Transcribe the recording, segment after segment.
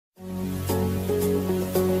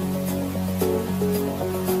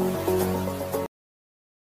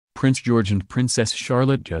Prince George and Princess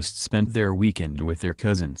Charlotte just spent their weekend with their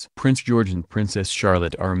cousins. Prince George and Princess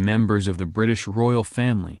Charlotte are members of the British royal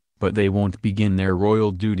family, but they won't begin their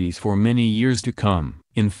royal duties for many years to come.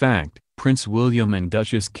 In fact, Prince William and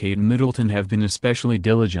Duchess Kate Middleton have been especially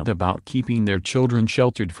diligent about keeping their children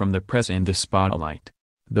sheltered from the press and the spotlight.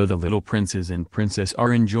 Though the little princes and princess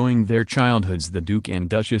are enjoying their childhoods, the Duke and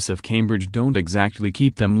Duchess of Cambridge don't exactly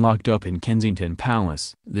keep them locked up in Kensington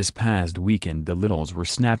Palace. This past weekend the littles were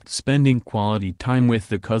snapped spending quality time with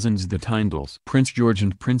the cousins the Tyndalls. Prince George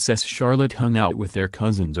and Princess Charlotte hung out with their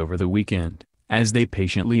cousins over the weekend. As they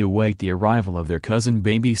patiently await the arrival of their cousin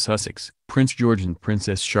baby Sussex, Prince George and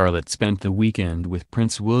Princess Charlotte spent the weekend with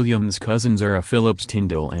Prince William's cousin Zara Phillips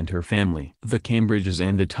Tyndall and her family. The Cambridges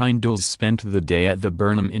and the Tyndalls spent the day at the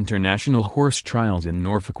Burnham International Horse Trials in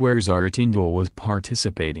Norfolk where Zara Tyndall was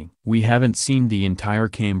participating. "We haven't seen the entire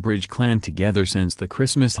Cambridge clan together since the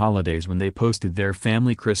Christmas holidays when they posted their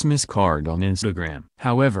family Christmas card on Instagram."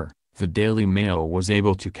 However, the Daily Mail was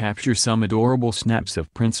able to capture some adorable snaps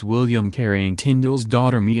of Prince William carrying Tyndall's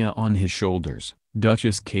daughter Mia on his shoulders,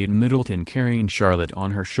 Duchess Kate Middleton carrying Charlotte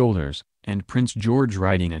on her shoulders, and Prince George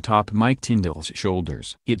riding atop Mike Tyndall's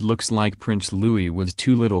shoulders. It looks like Prince Louis was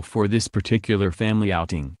too little for this particular family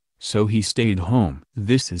outing, so he stayed home.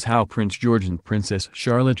 This is how Prince George and Princess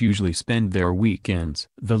Charlotte usually spend their weekends.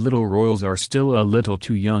 The little royals are still a little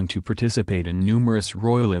too young to participate in numerous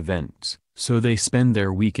royal events, so they spend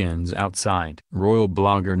their weekends outside. Royal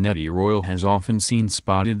blogger Nettie Royal has often seen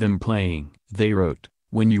spotted them playing. They wrote,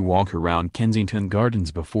 "When you walk around Kensington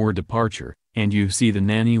Gardens before departure, and you see the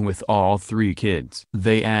nanny with all three kids."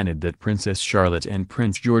 They added that Princess Charlotte and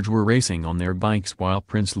Prince George were racing on their bikes while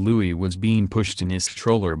Prince Louis was being pushed in his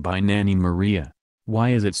stroller by Nanny Maria.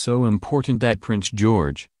 Why is it so important that Prince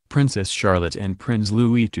George, Princess Charlotte and Prince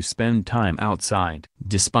Louis to spend time outside?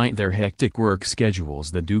 Despite their hectic work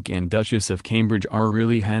schedules, the Duke and Duchess of Cambridge are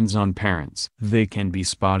really hands-on parents. They can be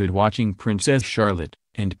spotted watching Princess Charlotte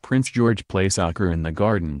and Prince George play soccer in the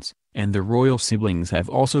gardens, and the royal siblings have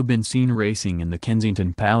also been seen racing in the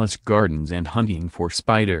Kensington Palace gardens and hunting for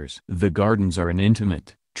spiders. The gardens are an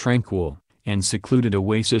intimate, tranquil, and secluded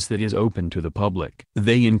oasis that is open to the public.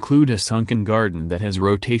 They include a sunken garden that has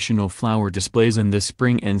rotational flower displays in the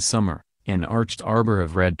spring and summer, an arched arbor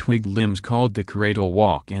of red twig limbs called the Cradle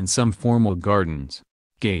Walk, and some formal gardens.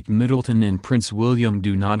 Kate Middleton and Prince William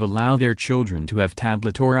do not allow their children to have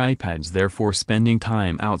tablets or iPads, therefore spending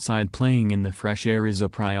time outside playing in the fresh air is a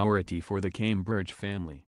priority for the Cambridge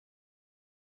family.